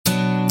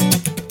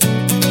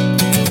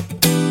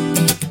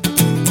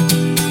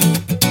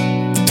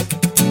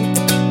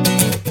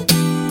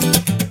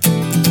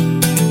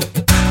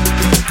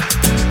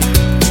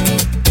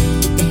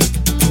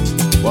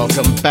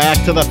Welcome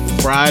back to the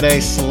Friday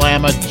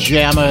Slamma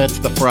Jamma. It's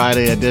the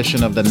Friday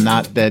edition of the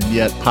Not Dead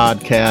Yet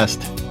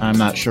podcast. I'm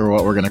not sure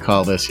what we're going to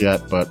call this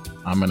yet, but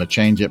I'm going to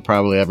change it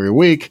probably every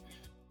week.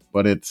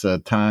 But it's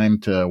time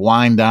to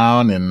wind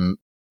down, and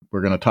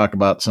we're going to talk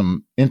about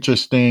some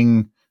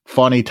interesting,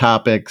 funny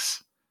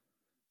topics.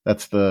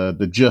 That's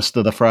the gist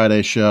of the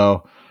Friday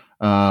show.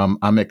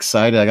 I'm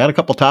excited. I got a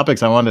couple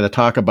topics I wanted to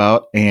talk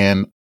about,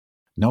 and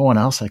no one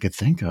else I could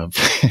think of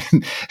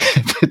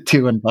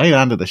to invite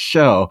onto the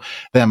show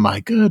than my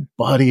good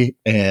buddy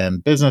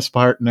and business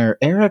partner,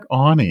 Eric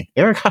Awney.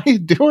 Eric, how you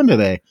doing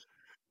today?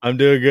 I'm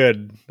doing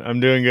good.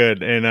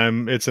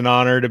 And it's an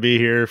honor to be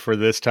here for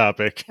this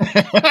topic.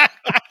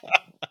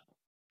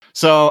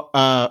 So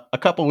a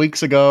couple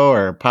weeks ago,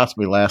 or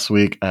possibly last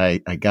week, I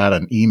got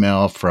an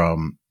email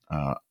from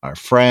our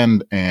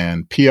friend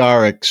and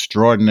PR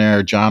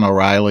extraordinaire, John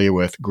O'Reilly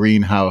with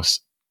Greenhouse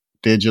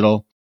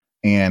Digital.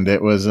 And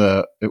it was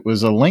a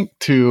link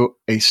to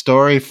a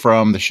story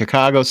from the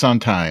Chicago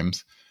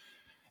Sun-Times,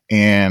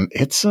 and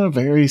it's a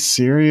very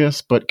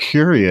serious but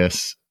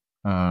curious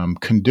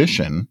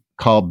condition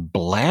called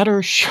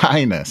bladder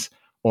shyness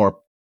or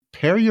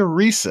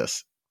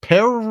paruresis.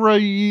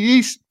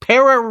 Paruresis.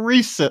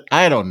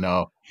 I don't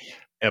know.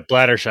 Yeah,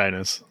 bladder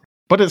shyness.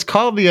 But it's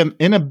called the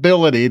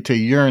inability to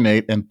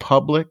urinate in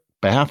public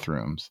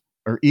bathrooms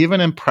or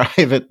even in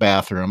private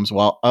bathrooms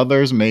while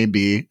others may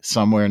be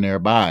somewhere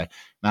nearby.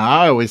 Now,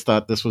 I always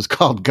thought this was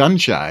called gun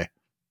shy,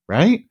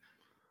 right?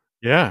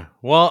 Yeah.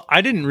 Well,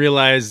 I didn't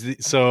realize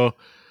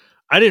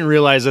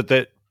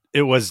that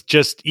it was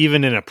just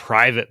even in a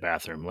private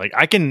bathroom. Like,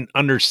 I can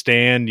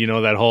understand,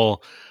 that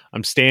whole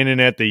I'm standing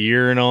at the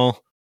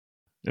urinal,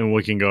 and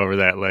we can go over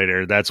that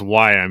later. That's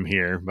why I'm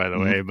here, by the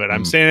way. But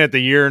I'm standing at the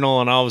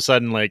urinal, and all of a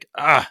sudden, like,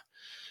 I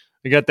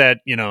got that,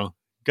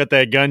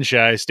 gun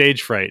shy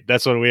stage fright.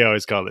 That's what we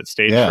always call it,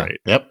 stage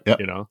fright. Yep.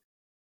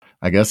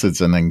 I guess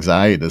it's an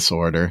anxiety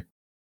disorder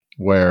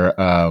where,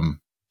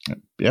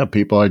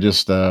 people are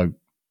just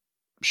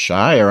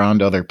shy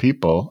around other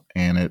people,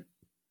 and it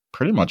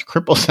pretty much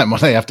cripples them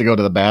when they have to go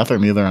to the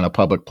bathroom, either in a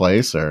public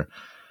place or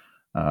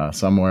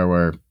somewhere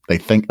where they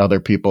think other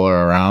people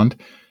are around.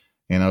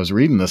 And I was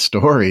reading the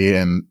story,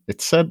 and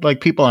it said like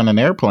people on an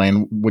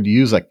airplane would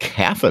use a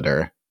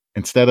catheter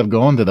instead of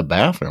going to the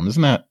bathroom.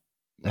 Isn't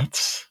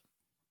that's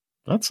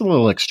a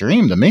little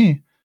extreme to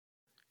me.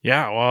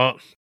 Yeah, well,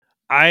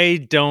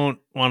 I don't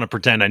want to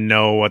pretend I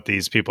know what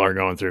these people are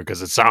going through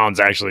because it sounds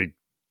actually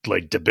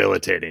like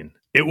debilitating.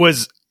 It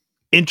was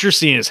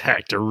interesting as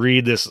heck to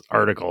read this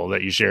article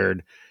that you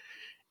shared.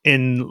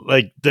 In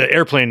like the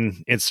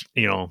airplane,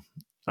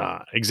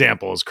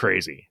 example is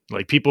crazy.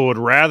 Like, people would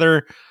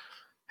rather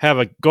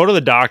go to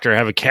the doctor,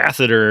 have a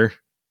catheter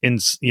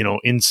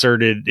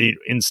inserted,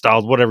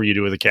 installed, whatever you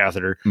do with a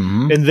catheter.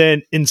 Mm-hmm. And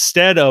then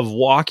instead of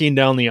walking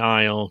down the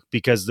aisle,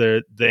 because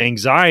the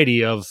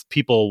anxiety of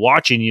people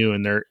watching you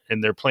and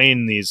they're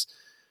playing these,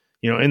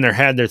 in their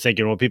head, they're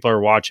thinking, well, people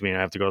are watching me and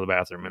I have to go to the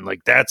bathroom. And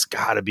like, that's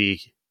gotta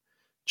be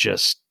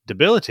just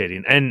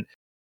debilitating. And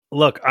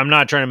look, I'm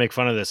not trying to make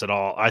fun of this at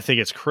all. I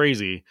think it's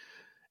crazy.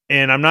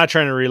 And I'm not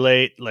trying to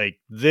relate like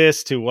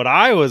this to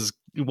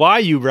why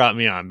you brought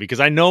me on, because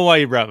I know why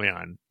you brought me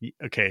on.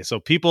 Okay, so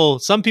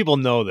some people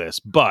know this,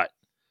 but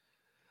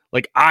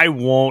like, I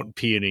won't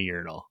pee in a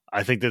urinal.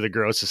 I think they're the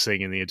grossest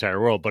thing in the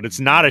entire world, but it's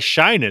not a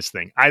shyness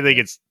thing. I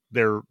think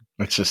they're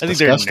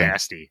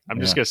nasty. I'm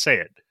just gonna say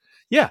it.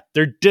 Yeah,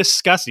 they're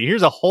disgusting.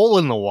 Here's a hole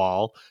in the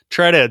wall.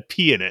 Try to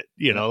pee in it.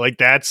 Like,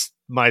 that's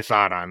my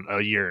thought on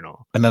a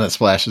urinal. And then it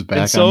splashes back.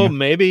 And so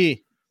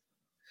maybe,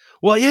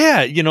 well,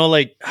 yeah,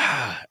 like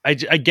I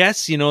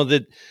guess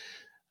that.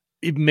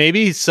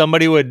 Maybe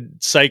somebody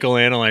would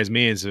psychoanalyze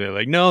me and say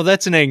like, no,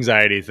 that's an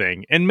anxiety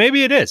thing. And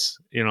maybe it is,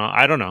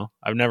 I don't know.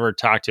 I've never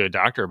talked to a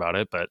doctor about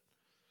it, but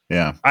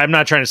yeah, I'm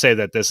not trying to say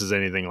that this is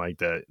anything like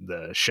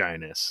the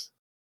shyness.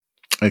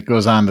 It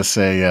goes on to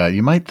say,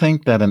 you might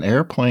think that an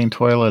airplane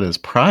toilet is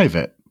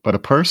private, but a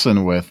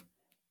person with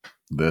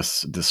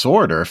this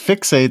disorder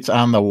fixates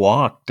on the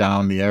walk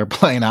down the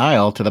airplane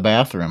aisle to the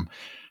bathroom,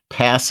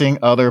 passing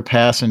other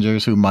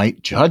passengers who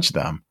might judge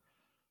them.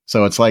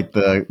 So it's like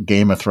the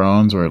Game of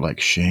Thrones where like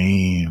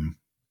shame.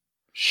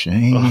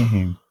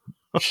 I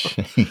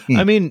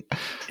mean,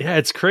 yeah,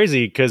 it's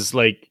crazy because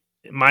like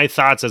my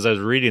thoughts as I was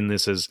reading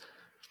this is,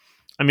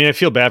 I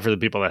feel bad for the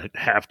people that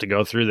have to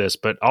go through this,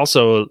 but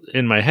also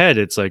in my head,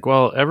 it's like,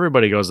 well,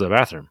 everybody goes to the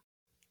bathroom.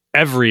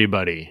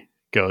 Everybody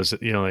goes,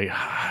 like,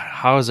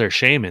 how is there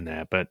shame in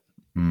that? But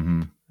I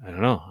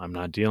don't know. I'm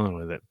not dealing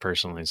with it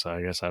personally, so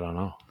I guess I don't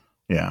know.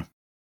 Yeah.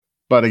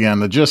 But again,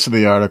 the gist of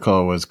the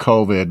article was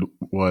COVID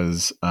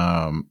was,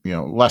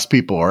 less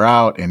people were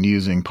out and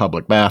using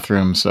public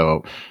bathrooms.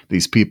 So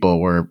these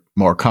people were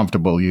more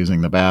comfortable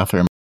using the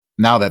bathroom.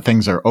 Now that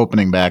things are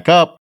opening back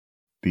up,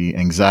 the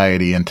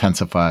anxiety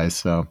intensifies.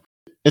 So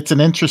it's an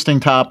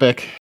interesting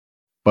topic.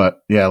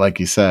 But yeah,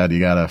 like you said, you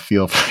got to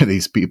feel for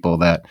these people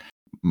that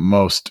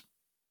most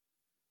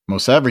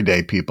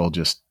everyday people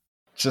just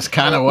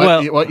kind of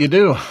what you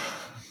do.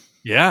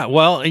 Yeah.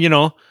 Well,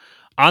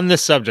 on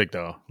this subject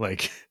though,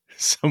 like,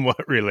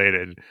 somewhat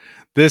related.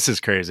 This is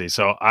crazy.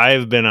 So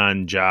I've been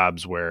on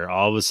jobs where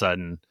all of a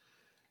sudden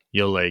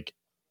you'll like,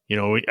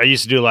 I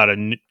used to do a lot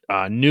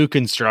of new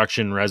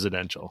construction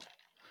residential,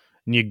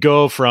 and you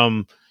go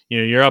from,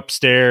 you're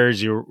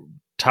upstairs, you're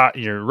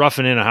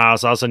roughing in a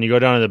house. All of a sudden you go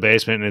down to the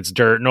basement and it's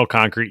dirt, no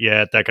concrete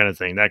yet, that kind of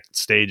thing, that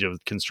stage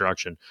of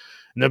construction.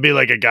 And there'll be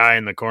like a guy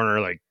in the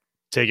corner, like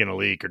taking a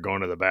leak or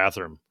going to the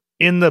bathroom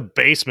in the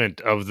basement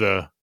of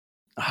the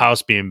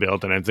house being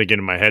built. And I'm thinking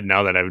in my head,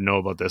 now that I know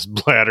about this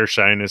bladder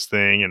shyness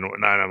thing and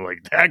whatnot, I'm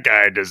like, that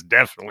guy does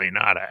definitely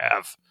not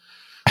have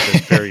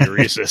this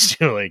periuresis.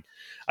 Like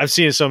I've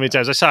seen it so many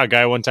times. I saw a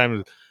guy one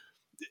time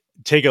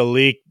take a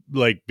leak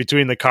like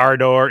between the car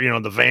door,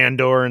 the van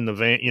door and the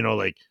van,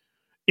 like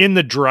in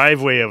the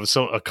driveway of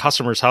a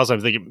customer's house.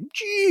 I'm thinking,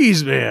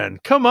 geez, man,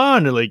 come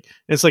on. And like,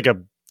 it's like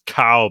a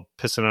cow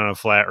pissing on a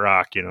flat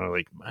rock,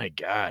 like, my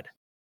God.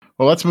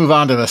 Well, let's move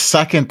on to the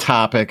second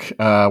topic.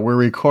 We're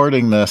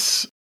recording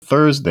this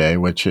Thursday,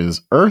 which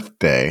is Earth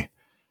Day.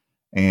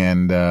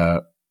 And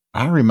I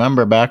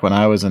remember back when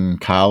I was in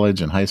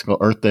college and high school,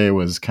 Earth Day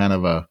was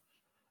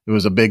it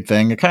was a big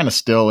thing. It kind of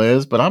still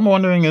is, but I'm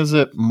wondering, is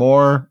it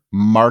more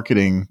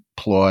marketing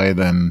ploy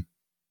than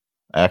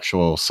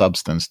actual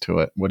substance to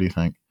it? What do you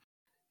think?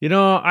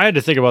 I had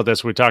to think about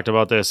this. We talked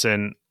about this,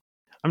 and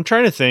I'm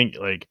trying to think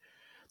like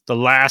the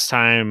last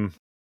time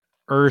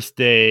Earth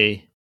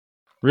Day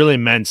really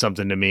meant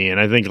something to me. And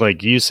I think,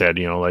 like you said,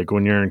 like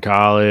when you're in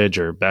college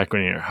or back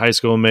when you're in high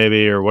school,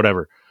 maybe, or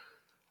whatever,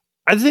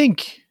 I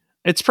think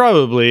it's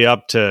probably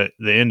up to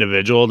the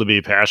individual to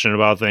be passionate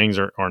about things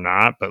or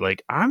not. But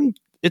like,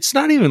 it's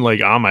not even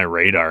like on my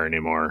radar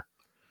anymore.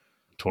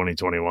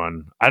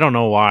 2021. I don't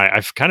know why.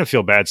 I kind of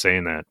feel bad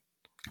saying that.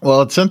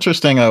 Well, it's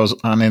interesting. I was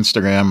on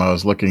Instagram. I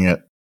was looking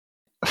at,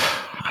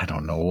 I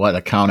don't know what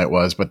account it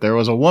was, but there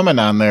was a woman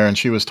on there and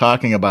she was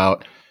talking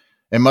about,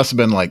 it must have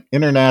been like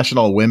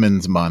International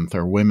Women's Month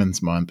or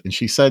Women's Month. And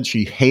she said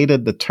she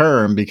hated the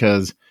term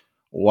because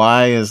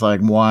why is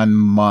like 1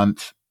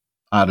 month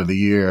out of the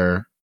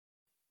year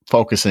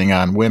focusing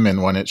on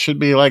women when it should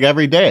be like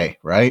every day,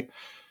 right?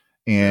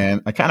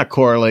 And I kind of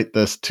correlate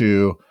this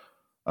to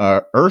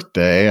Earth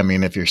Day. I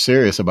mean, if you're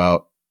serious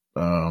about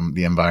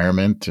the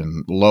environment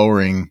and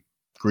lowering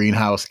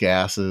greenhouse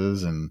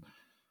gases and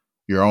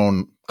your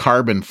own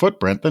carbon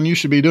footprint, then you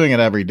should be doing it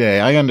every day.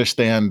 I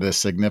understand the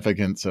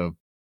significance of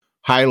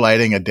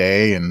highlighting a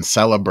day and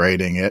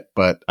celebrating it,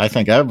 but I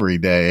think every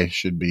day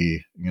should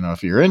be,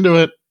 if you're into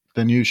it,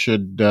 then you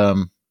should,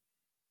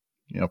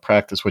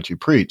 practice what you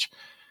preach.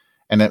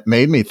 And it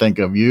made me think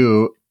of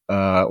you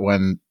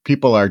when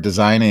people are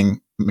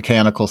designing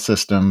mechanical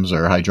systems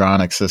or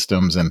hydronic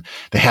systems and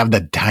they have the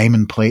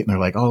diamond plate and they're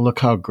like, oh, look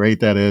how great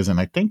that is. And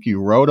I think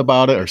you wrote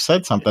about it or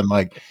said something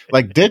like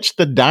ditch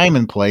the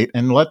diamond plate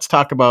and let's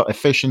talk about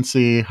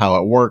efficiency, how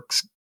it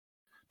works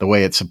the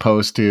way it's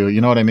supposed to.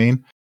 You know what I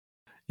mean?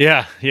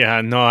 Yeah.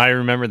 No, I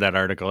remember that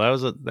article.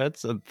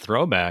 That's a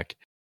throwback.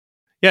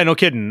 Yeah, no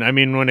kidding. I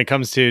mean, when it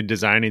comes to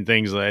designing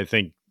things, I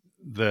think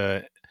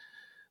the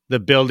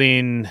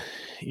building,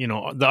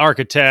 the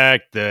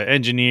architect, the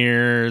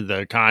engineer,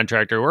 the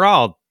contractor, we're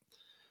all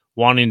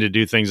wanting to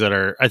do things that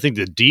are, I think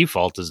the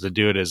default is to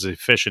do it as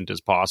efficient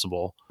as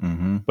possible.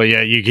 Mm-hmm. But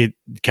yeah, you get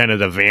kind of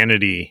the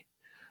vanity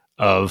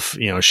of,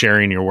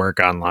 sharing your work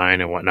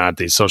online and whatnot.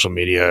 These social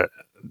media,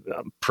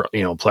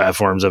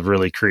 platforms have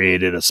really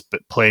created a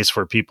place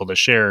for people to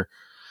share,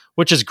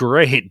 which is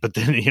great. But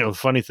then, the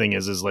funny thing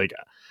is like,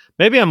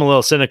 maybe I'm a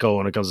little cynical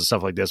when it comes to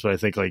stuff like this, but I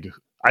think like,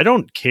 I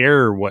don't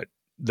care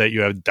that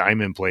you have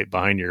diamond plate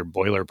behind your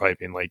boiler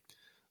piping. Like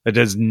that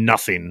does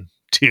nothing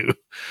to,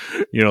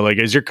 like,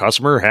 is your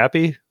customer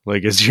happy?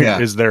 Like,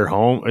 is their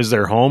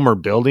home or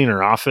building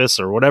or office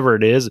or whatever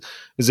it is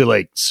it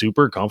like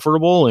super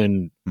comfortable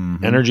and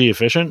energy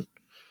efficient?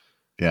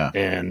 Yeah.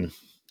 And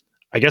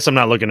I guess I'm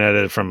not looking at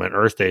it from an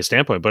Earth Day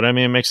standpoint, but I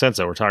mean, it makes sense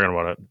that we're talking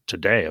about it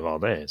today of all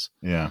days.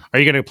 Yeah. Are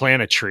you going to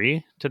plant a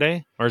tree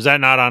today, or is that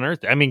not on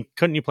Earth Day? I mean,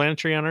 couldn't you plant a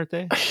tree on Earth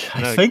Day?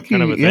 I think you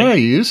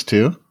used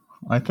to.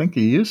 I think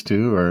he used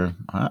to, or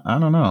I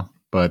don't know.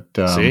 But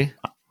see,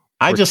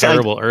 we're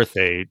terrible Earth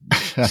Day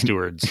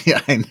stewards.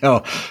 Yeah, I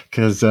know,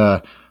 because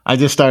I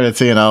just started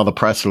seeing all the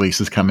press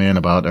releases come in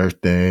about Earth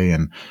Day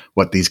and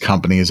what these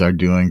companies are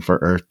doing for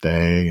Earth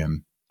Day,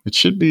 and it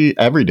should be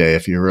every day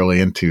if you're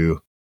really into,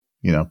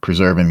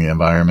 preserving the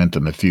environment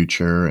and the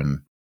future and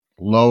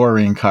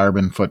lowering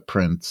carbon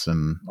footprints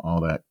and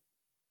all that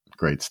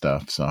great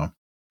stuff. So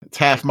it's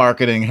half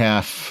marketing,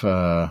 half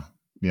the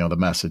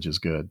message is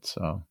good.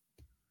 So.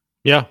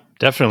 Yeah,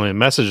 definitely. The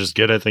message is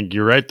good. I think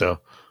you're right, though.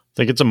 I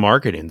think it's a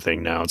marketing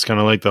thing now. It's kind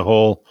of like the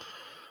whole,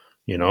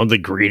 the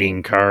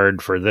greeting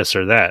card for this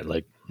or that.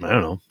 Like, I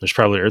don't know. There's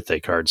probably Earth Day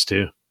cards,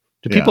 too.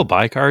 Do people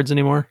buy cards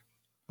anymore?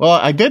 Well,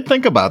 I did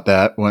think about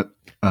that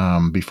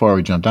before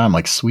we jumped on,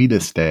 like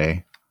Sweetest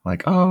Day.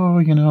 Like,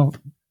 oh,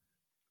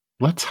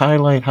 let's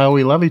highlight how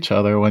we love each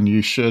other when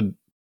you should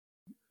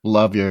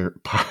love your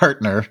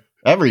partner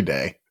every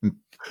day.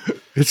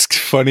 It's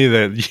funny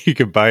that you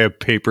could buy a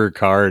paper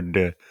card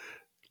to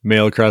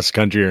mail across the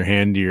country or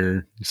hand to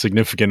your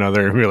significant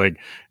other and be like,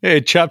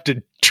 hey, chopped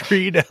a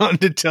tree down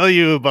to tell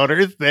you about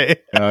Earth Day.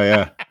 Oh,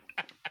 yeah.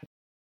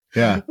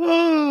 Yeah.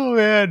 Oh,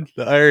 man.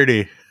 The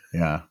irony.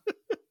 Yeah.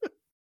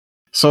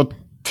 So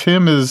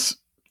Tim is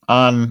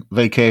on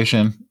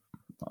vacation.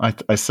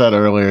 I said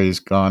earlier he's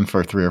gone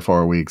for 3 or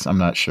 4 weeks. I'm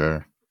not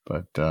sure.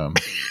 But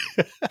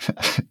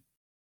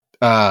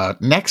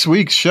next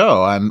week's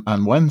show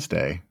on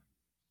Wednesday,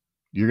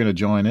 you're going to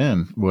join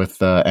in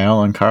with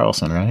Alan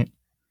Carlson, right?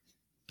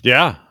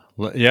 Yeah.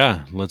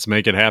 Let's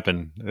make it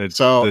happen.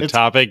 The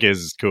topic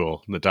is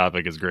cool. The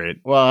topic is great.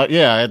 Well,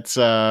 yeah, it's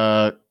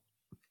the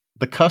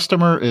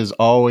customer is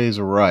always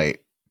right.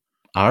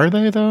 Are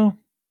they though?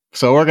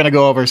 So we're going to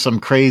go over some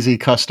crazy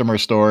customer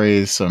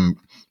stories,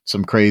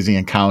 some crazy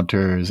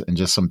encounters, and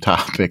just some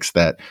topics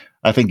that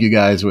I think you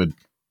guys would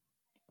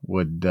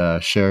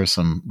share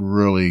some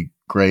really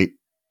great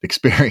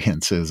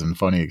experiences and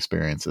funny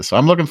experiences. So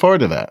I'm looking forward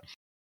to that.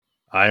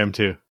 I am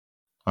too.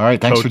 All right.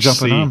 Thanks for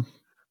jumping on.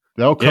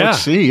 Oh, Coach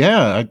C.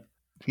 Yeah.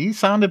 He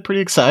sounded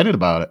pretty excited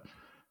about it.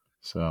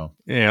 So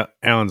yeah,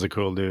 Alan's a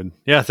cool dude.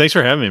 Yeah. Thanks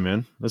for having me,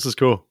 man. This is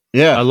cool.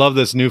 Yeah. I love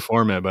this new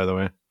format, by the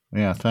way.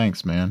 Yeah.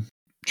 Thanks, man.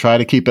 Try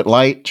to keep it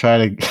light.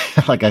 Try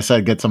to, like I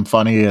said, get some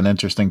funny and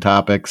interesting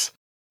topics.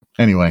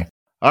 Anyway.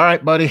 All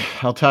right, buddy.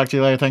 I'll talk to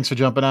you later. Thanks for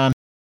jumping on.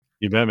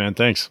 You bet, man.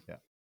 Thanks. Yeah.